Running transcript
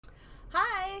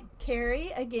Hi,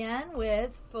 Carrie again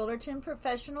with Fullerton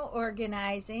Professional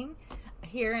Organizing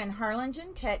here in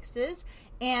Harlingen, Texas.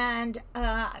 And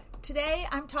today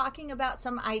I'm talking about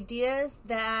some ideas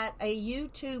that a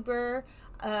YouTuber,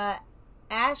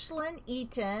 Ashlynne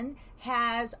Eaton,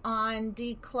 has on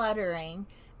decluttering.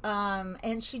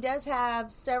 And she does have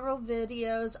several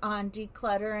videos on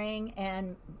decluttering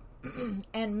and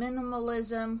and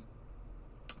minimalism,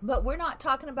 but we're not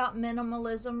talking about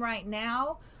minimalism right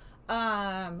now.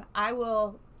 I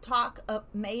will talk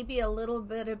maybe a little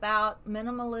bit about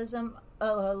minimalism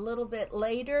a little bit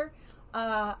later.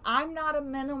 I'm not a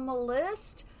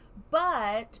minimalist,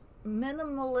 but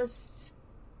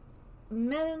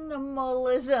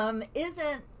minimalism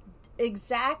isn't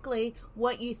exactly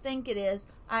what you think it is.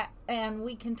 And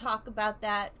we can talk about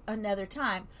that another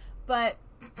time. But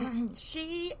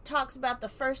she talks about the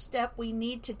first step we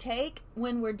need to take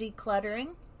when we're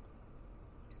decluttering.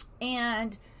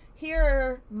 And here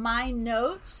are my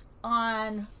notes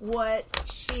on what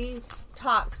she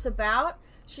talks about.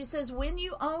 She says, when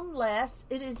you own less,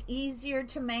 it is easier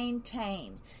to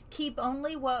maintain. Keep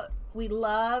only what we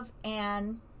love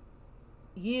and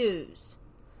use.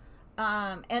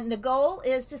 And the goal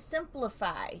is to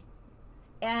simplify.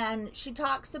 And she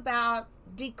talks about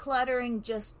decluttering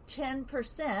just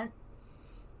 10%.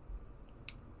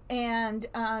 And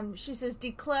she says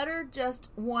declutter just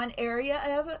one area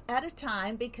at a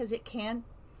time because it can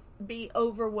be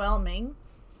overwhelming,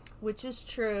 which is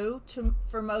true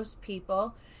for most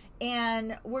people.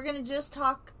 And we're going to just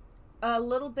talk a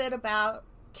little bit about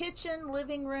kitchen,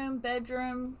 living room,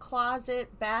 bedroom,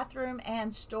 closet, bathroom,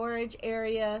 and storage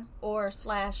area or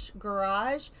 /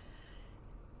 garage.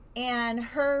 And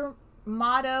her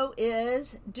motto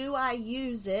is, do I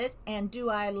use it and do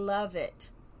I love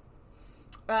it?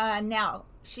 Now,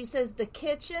 she says the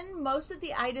kitchen, most of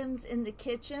the items in the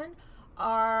kitchen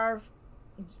are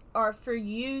for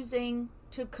using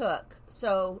to cook.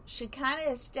 So she kind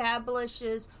of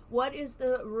establishes what is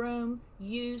the room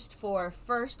used for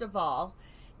first of all.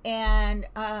 And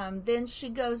then she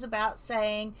goes about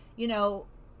saying,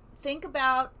 think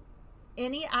about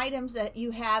any items that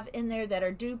you have in there that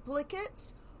are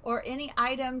duplicates or any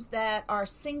items that are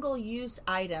single-use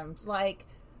items, like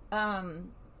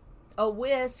a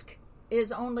whisk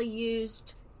is only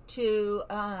used to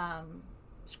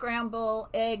scramble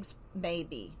eggs,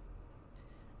 maybe.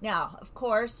 Now, of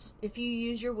course, if you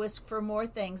use your whisk for more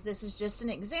things, this is just an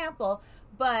example,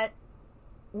 but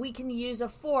we can use a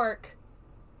fork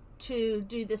to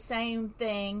do the same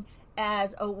thing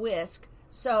as a whisk.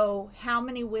 So how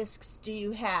many whisks do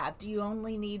you have? Do you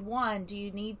only need one? Do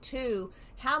you need two?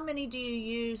 How many do you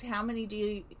use? How many do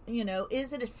you,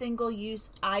 is it a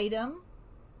single-use item?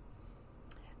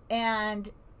 And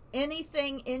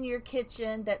anything in your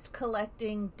kitchen that's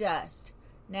collecting dust.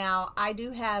 Now, I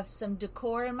do have some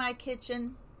decor in my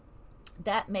kitchen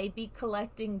that may be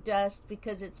collecting dust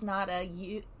because it's not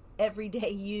a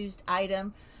everyday used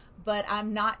item, but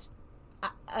I'm not,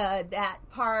 that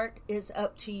part is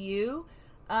up to you.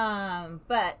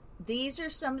 But these are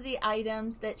some of the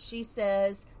items that she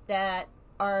says that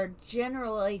are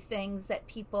generally things that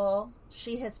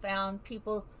she has found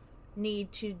people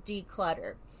need to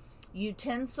declutter.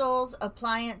 Utensils,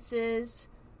 appliances,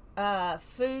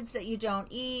 foods that you don't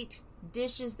eat,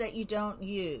 dishes that you don't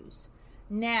use.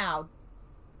 Now,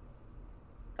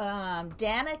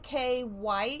 Dana K.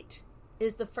 White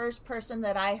is the first person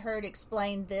that I heard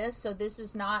explain this. So this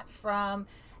is not from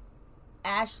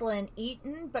Ashlynne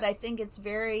Eaton, but I think it's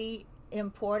very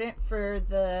important for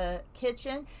the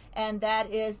kitchen, and that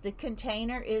is the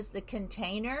container is the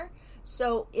container.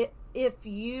 So if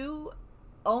you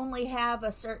only have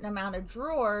a certain amount of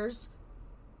drawers,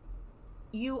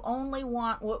 you only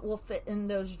want what will fit in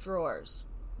those drawers,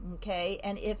 okay?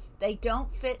 And if they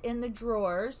don't fit in the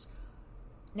drawers,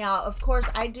 now of course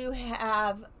I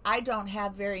don't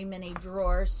have very many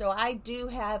drawers, so I do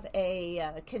have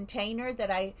a container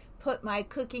that I put my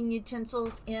cooking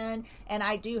utensils in, and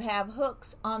I do have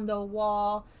hooks on the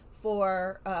wall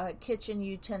for kitchen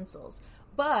utensils.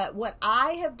 But what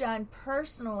I have done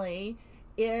personally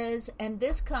is, and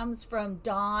this comes from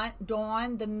Dawn,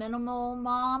 the minimal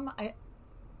mom,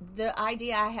 the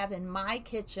idea I have in my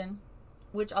kitchen,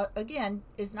 which again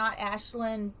is not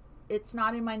Ashlynne, it's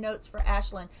not in my notes for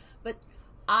Ashlynne, but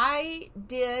I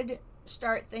did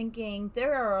start thinking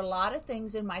there are a lot of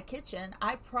things in my kitchen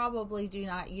I probably do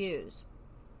not use.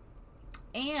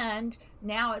 And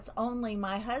now it's only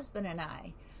my husband and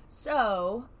I.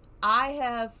 So I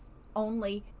have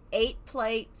only 8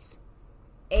 plates,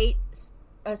 a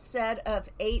set of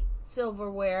 8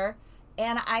 silverware,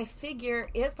 and I figure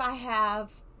if I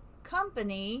have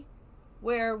company,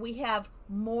 where we have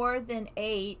more than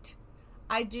 8,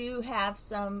 I do have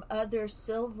some other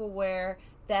silverware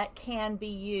that can be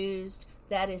used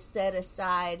that is set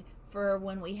aside for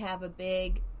when we have a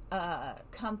big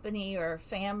company or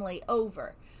family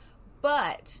over.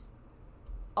 But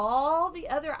all the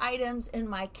other items in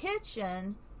my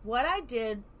kitchen, what I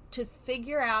did to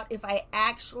figure out if I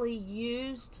actually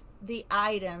used the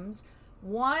items,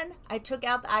 one, I took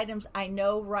out the items I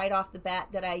know right off the bat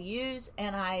that I use,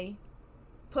 and I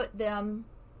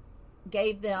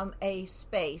gave them a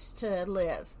space to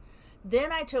live.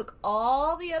 Then I took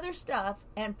all the other stuff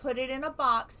and put it in a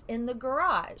box in the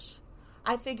garage.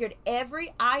 I figured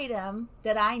every item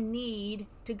that I need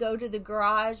to go to the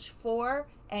garage for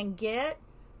and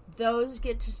those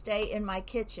get to stay in my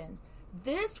kitchen.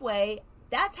 This way,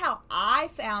 that's how I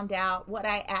found out what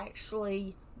I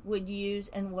actually would use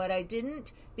and what I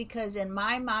didn't, because in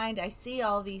my mind I see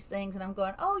all these things and I'm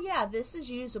going, oh yeah, this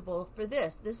is usable for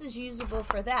this is usable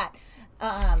for that.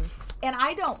 And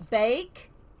I don't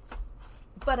bake,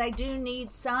 but I do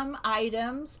need some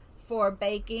items for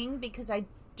baking because I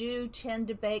do tend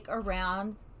to bake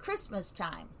around Christmas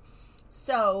time.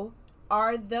 So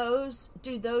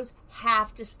do those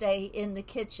have to stay in the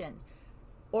kitchen,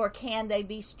 or can they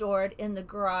be stored in the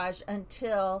garage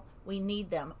until we need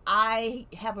them? I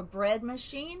have a bread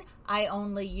machine I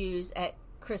only use at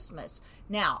Christmas.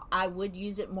 Now, I would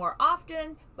use it more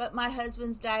often, but my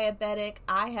husband's diabetic.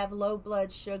 I have low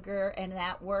blood sugar, and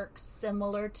that works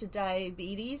similar to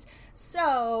diabetes.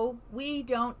 So we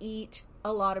don't eat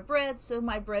a lot of bread, so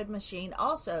my bread machine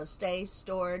also stays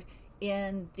stored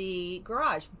in the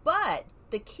garage. But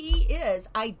the key is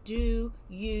I do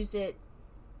use it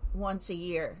once a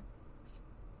year.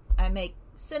 I make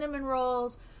cinnamon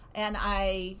rolls and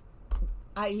I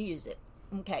use it.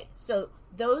 Okay, so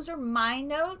those are my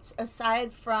notes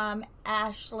aside from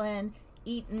Ashlynne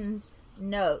Eaton's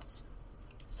notes.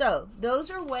 So those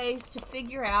are ways to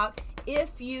figure out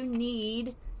if you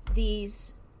need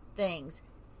these things.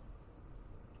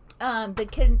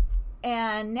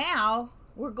 And now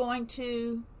we're going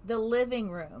to the living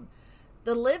room.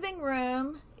 The living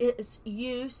room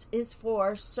is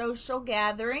for social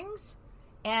gatherings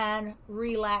and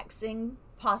relaxing,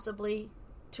 possibly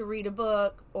to read a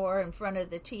book or in front of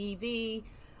the TV.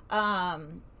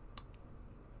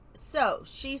 So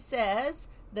she says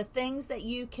the things that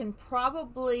you can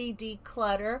probably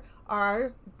declutter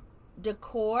are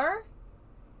decor,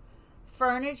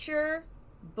 furniture,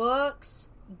 books,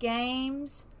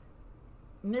 games,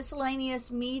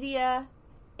 miscellaneous media,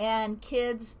 and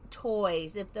kids'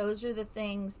 toys. If those are the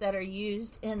things that are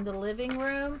used in the living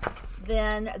room,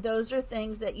 then those are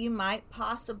things that you might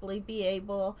possibly be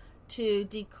able to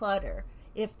declutter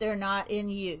if they're not in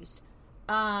use.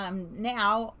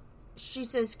 Now, she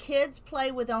says kids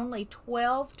play with only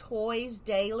 12 toys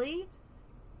daily.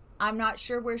 I'm not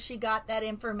sure where she got that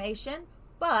information,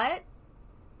 but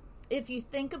if you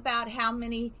think about how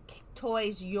many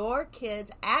toys your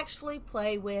kids actually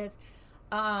play with,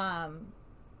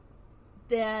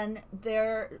 then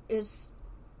there is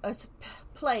a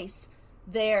place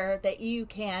there that you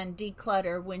can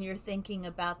declutter when you're thinking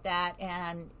about that,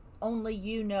 and only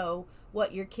you know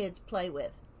what your kids play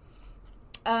with.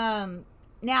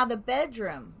 Now the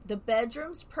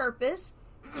bedroom's purpose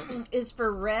is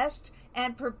for rest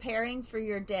and preparing for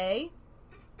your day.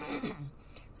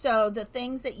 So the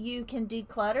things that you can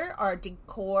declutter are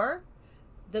decor,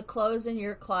 the clothes in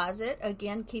your closet.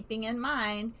 Again, keeping in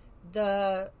mind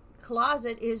the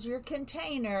closet is your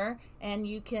container, and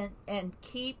you can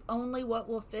keep only what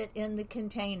will fit in the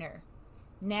container.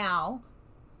 Now,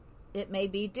 it may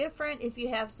be different if you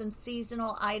have some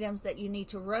seasonal items that you need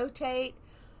to rotate.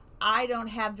 I don't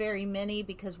have very many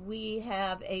because we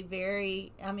have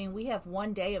we have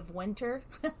one day of winter,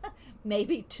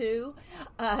 maybe two.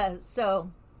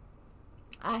 So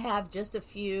I have just a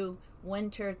few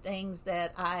winter things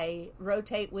that I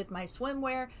rotate with my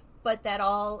swimwear, but that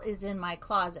all is in my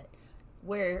closet.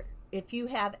 Where if you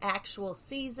have actual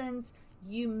seasons,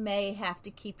 you may have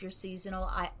to keep your seasonal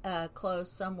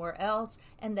clothes somewhere else,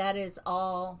 and that is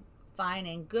all fine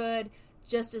and good,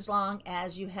 just as long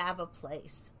as you have a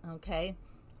place, okay,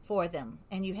 for them,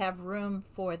 and you have room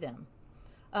for them.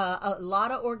 A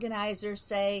lot of organizers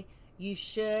say you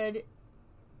still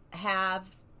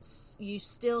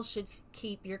should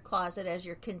keep your closet as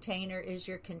your container is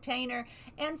your container.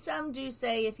 And some do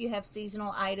say if you have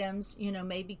seasonal items,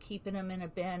 maybe keeping them in a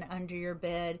bin under your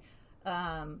bed.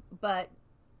 But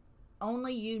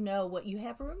only you know what you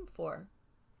have room for.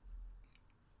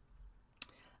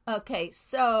 Okay,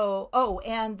 so,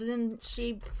 and then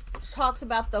she talks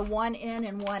about the one in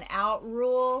and one out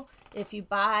rule. If you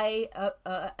buy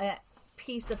a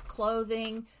piece of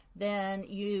clothing, then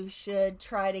you should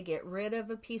try to get rid of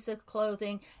a piece of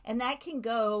clothing. And that can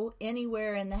go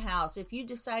anywhere in the house. If you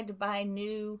decide to buy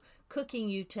new cooking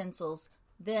utensils,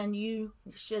 then you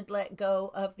should let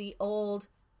go of the old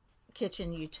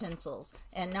kitchen utensils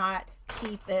and not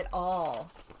keep it all.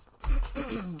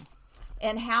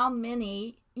 And how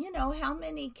many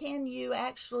can you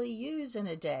actually use in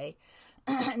a day?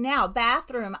 Now,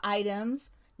 bathroom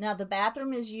items. Now, the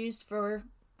bathroom is used for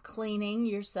cleaning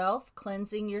yourself,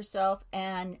 cleansing yourself,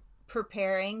 and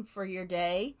preparing for your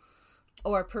day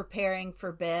or preparing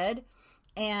for bed.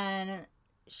 And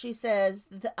she says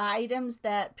the items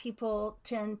that people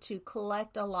tend to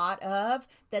collect a lot of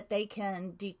that they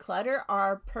can declutter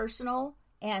are personal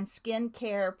and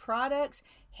skincare products,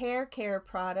 hair care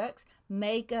products,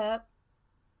 makeup,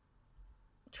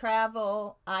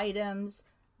 travel items,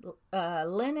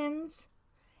 linens.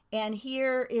 And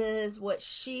here is what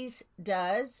she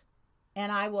does,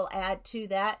 and I will add to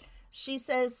that. She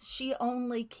says she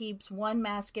only keeps one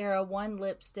mascara, one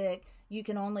lipstick. You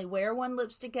can only wear one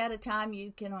lipstick at a time.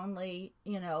 You can only,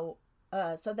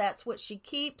 so that's what she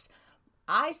keeps.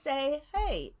 I say,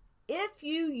 hey, if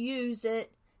you use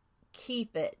it,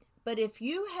 keep it. But if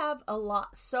you have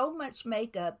so much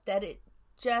makeup that it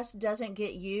just doesn't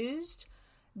get used,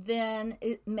 then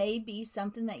it may be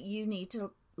something that you need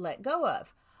to let go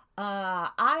of.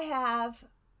 I have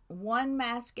one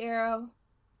mascara.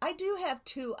 I do have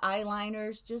two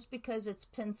eyeliners just because it's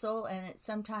pencil and it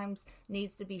sometimes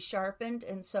needs to be sharpened.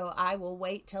 And so I will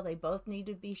wait till they both need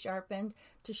to be sharpened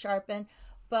to sharpen.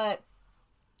 But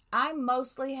I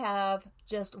mostly have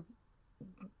just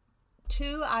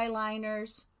two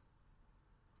eyeliners.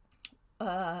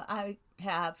 I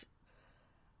have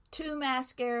two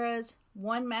mascaras,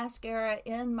 one mascara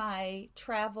in my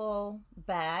travel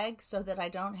bag so that I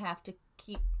don't have to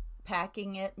keep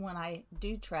packing it when I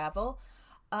do travel.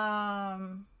 I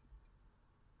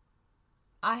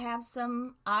have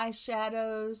some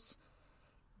eyeshadows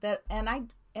and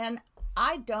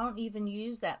I don't even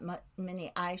use that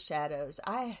many eyeshadows.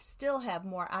 I still have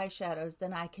more eyeshadows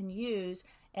than I can use,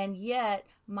 and yet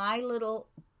my little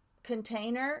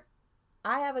container,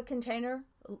 I have a container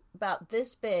about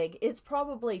this big. It's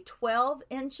probably 12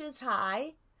 inches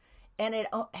high, and it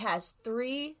has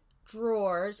 3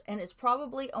 drawers, and it's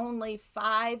probably only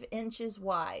 5 inches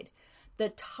wide. The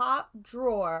top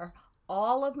drawer,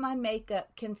 all of my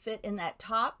makeup can fit in that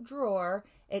top drawer,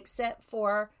 except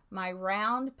for my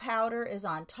round powder is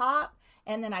on top,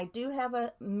 and then I do have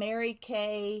a Mary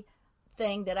Kay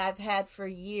thing that I've had for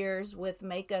years with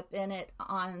makeup in it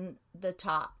on the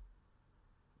top.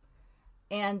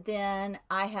 And then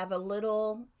I have a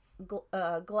little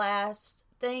glass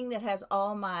thing that has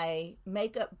all my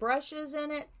makeup brushes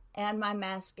in it and my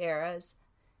mascaras.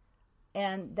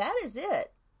 And that is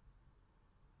it.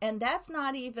 And that's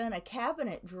not even a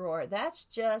cabinet drawer. That's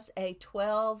just a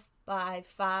 12 by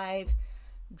 5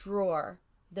 drawer.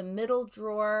 The middle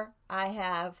drawer, I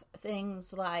have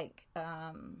things like,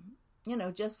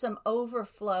 just some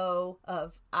overflow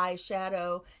of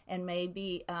eyeshadow and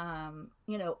maybe,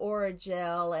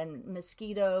 Orajel and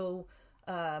mosquito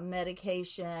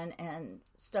medication and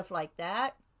stuff like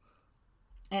that.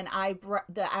 And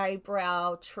the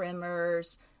eyebrow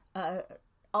trimmers,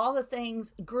 all the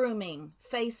things, grooming,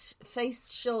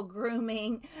 facial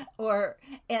grooming,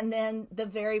 and then the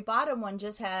very bottom one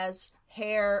just has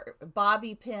hair,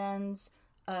 bobby pins,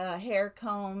 hair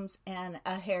combs, and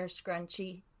a hair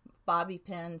scrunchie. Bobby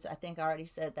pins, I think I already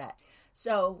said that.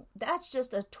 So that's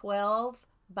just a 12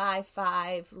 by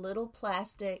 5 little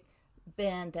plastic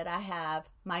bin that I have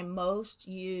my most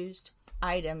used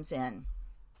items in.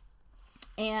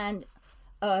 And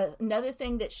another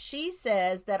thing that she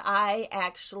says that I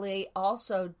actually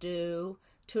also do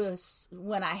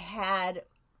when I had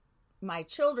my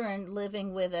children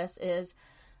living with us is,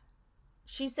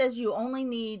 she says you only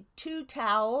need 2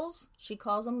 towels. She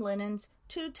calls them linens.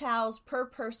 2 towels per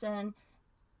person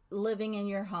living in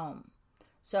your home.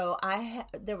 So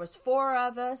there was 4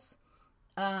 of us,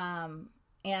 and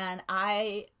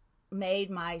I made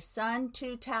my son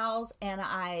 2 towels, and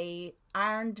I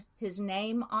ironed his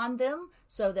name on them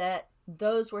so that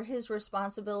those were his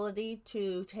responsibility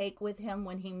to take with him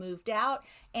when he moved out,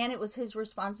 and it was his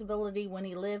responsibility when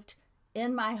he lived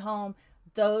in my home.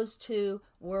 Those 2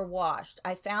 were washed.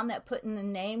 I found that putting the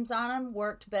names on them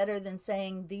worked better than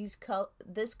saying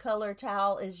this color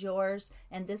towel is yours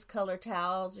and this color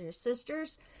towel is your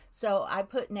sister's. So I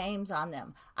put names on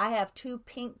them. I have 2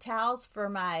 pink towels for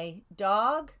my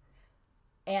dog,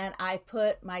 and I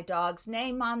put my dog's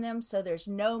name on them so there's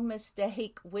no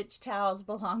mistake which towels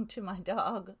belong to my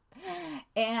dog.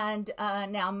 And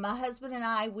now my husband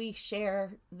and we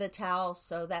share the towels,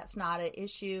 so that's not an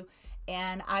issue.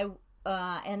 And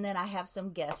and then I have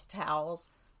some guest towels.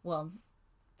 Well,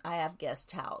 I have guest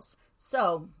towels.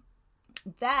 So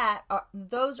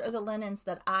those are the linens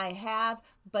that I have,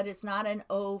 but it's not an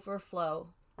overflow.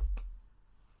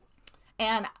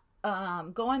 And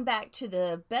going back to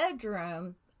the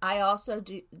bedroom, I also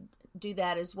do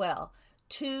that as well.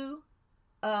 2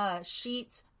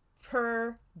 sheets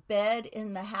per bed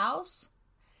in the house,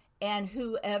 and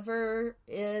whoever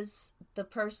is the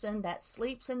person that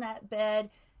sleeps in that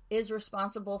bed is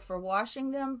responsible for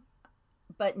washing them.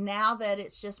 But now that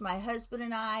it's just my husband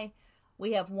and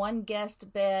we have 1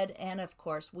 guest bed, and of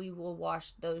course we will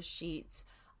wash those sheets.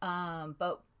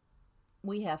 But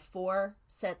we have 4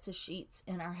 sets of sheets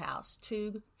in our house,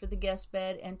 2 for the guest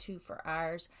bed and 2 for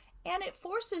ours. And it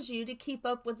forces you to keep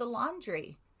up with the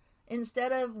laundry.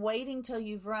 Instead of waiting till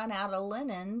you've run out of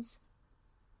linens,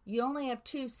 you only have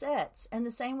 2 sets. And the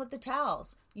same with the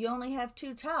towels. You only have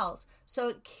 2 towels.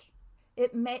 So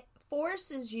it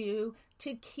forces you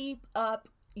to keep up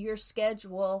your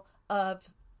schedule of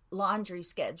laundry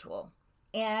schedule.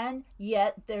 And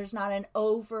yet there's not an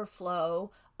overflow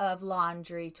of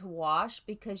laundry to wash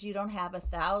because you don't have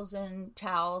 1,000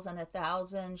 towels and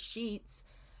 1,000 sheets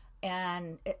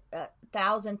and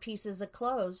 1,000 pieces of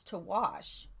clothes to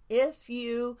wash. If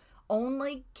you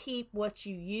only keep what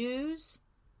you use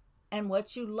and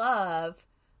what you love,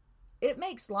 it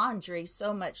makes laundry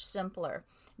so much simpler.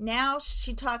 Now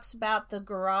she talks about the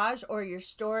garage or your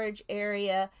storage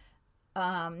area.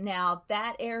 Now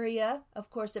that area, of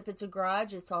course, if it's a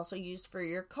garage, it's also used for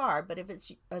your car. But if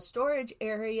it's a storage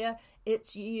area,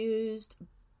 it's used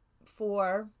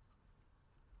for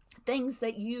things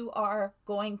that you are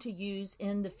going to use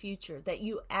in the future, that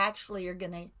you actually are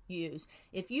going to use.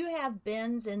 If you have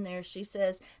bins in there, she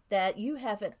says, that you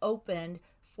haven't opened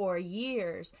for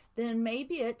years, then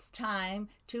maybe it's time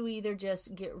to either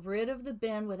just get rid of the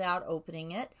bin without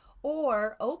opening it,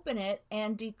 or open it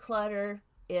and declutter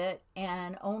it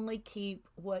and only keep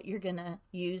what you're going to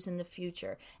use in the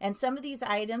future. And some of these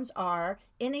items are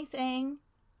anything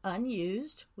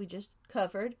unused, we just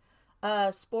covered,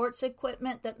 sports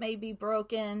equipment that may be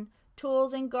broken,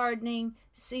 tools and gardening,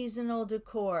 seasonal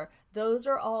decor. Those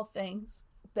are all things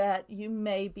that you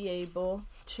may be able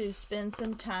to spend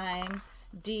some time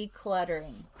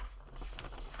decluttering.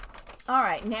 All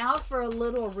right, now for a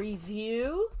little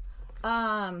review.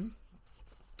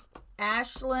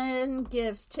 Ashlynne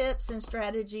gives tips and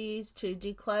strategies to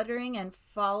decluttering and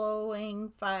following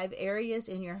 5 areas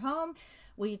in your home.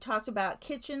 We talked about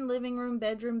kitchen, living room,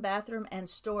 bedroom, bathroom, and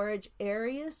storage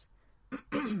areas.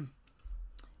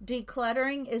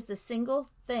 Decluttering is the single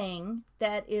thing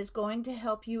that is going to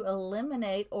help you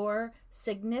eliminate or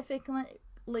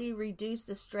significantly reduce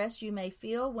the stress you may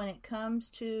feel when it comes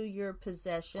to your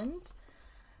possessions.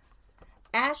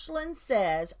 Ashlynne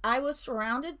says, I was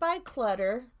surrounded by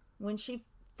clutter when she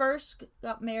first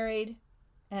got married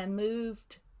and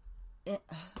moved.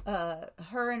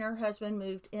 Her and her husband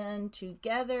moved in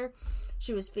together.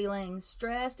 She was feeling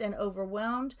stressed and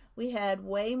overwhelmed. We had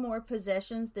way more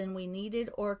possessions than we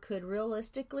needed or could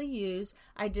realistically use.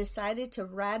 I decided to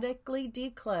radically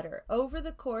declutter. Over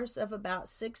the course of about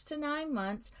 6 to 9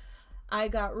 months, I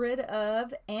got rid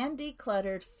of and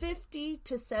decluttered 50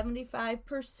 to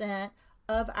 75%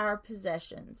 of our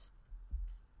possessions.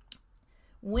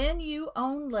 When you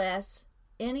own less,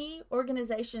 any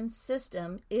organization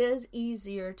system is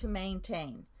easier to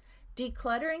maintain.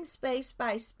 Decluttering space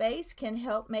by space can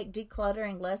help make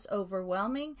decluttering less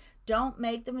overwhelming. Don't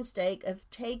make the mistake of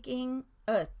trying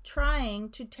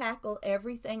to tackle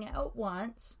everything at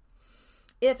once.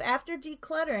 If after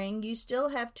decluttering you still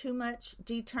have too much,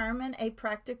 determine a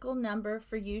practical number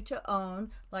for you to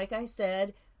own. Like I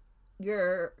said,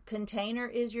 your container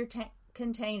is your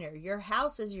container. Your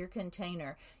house is your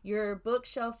container. Your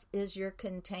bookshelf is your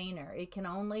container. It can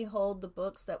only hold the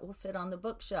books that will fit on the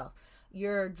bookshelf.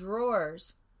 Your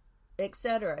drawers,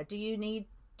 etc. Do you need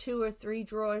 2 or 3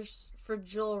 drawers for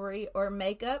jewelry or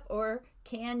makeup, or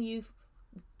can you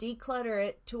declutter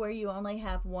it to where you only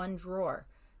have 1 drawer?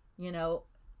 You know,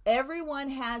 everyone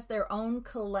has their own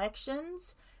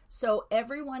collections, so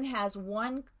everyone has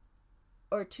 1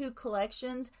 or 2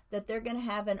 collections that they're going to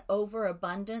have an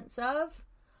overabundance of,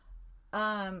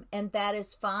 and that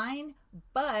is fine,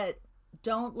 but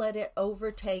don't let it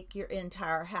overtake your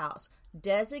entire house.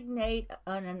 Designate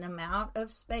an amount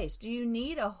of space. Do you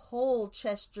need a whole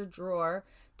chest or drawer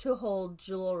to hold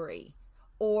jewelry,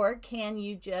 or can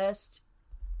you just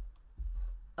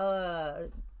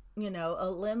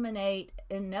eliminate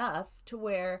enough to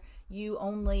where you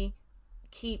only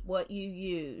keep what you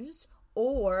use?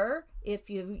 Or if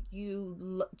you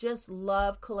just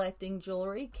love collecting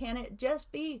jewelry, can it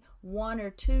just be 1 or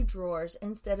 2 drawers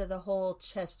instead of the whole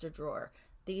chest of drawer?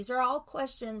 These are all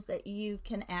questions that you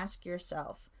can ask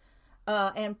yourself.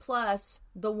 And plus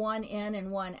the 1 in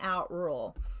and 1 out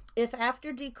rule. If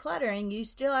after decluttering you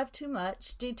still have too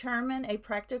much, determine a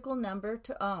practical number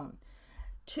to own.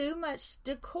 Too much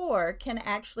decor can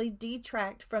actually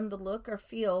detract from the look or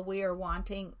feel we are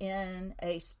wanting in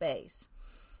a space.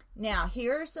 Now,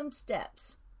 here are some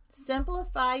steps.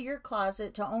 Simplify your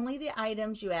closet to only the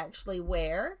items you actually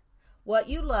wear, what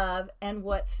you love, and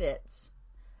what fits.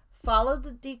 Follow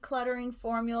the decluttering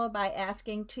formula by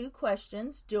asking 2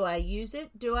 questions. Do I use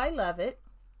it? Do I love it?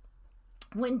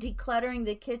 When decluttering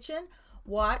the kitchen,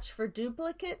 watch for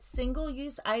duplicates,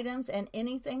 single-use items, and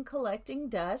anything collecting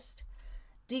dust.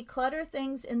 Declutter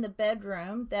things in the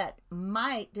bedroom that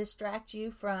might distract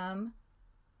you from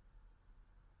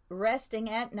resting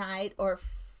at night or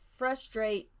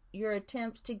frustrate your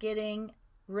attempts to getting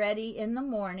ready in the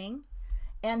morning.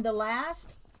 And the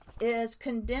last is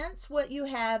condense what you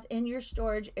have in your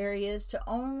storage areas to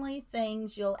only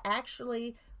things you'll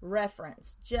actually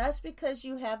reference. Just because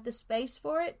you have the space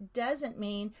for it doesn't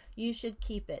mean you should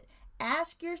keep it.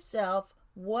 Ask yourself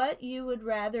what you would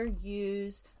rather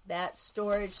use that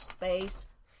storage space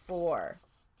for.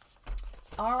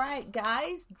 All right,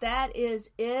 guys, that is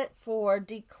it for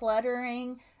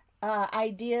decluttering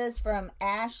ideas from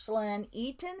Ashlynne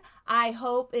Eaton. I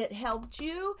hope it helped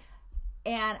you,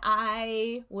 and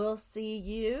I will see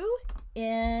you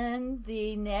in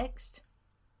the next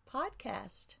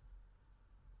podcast.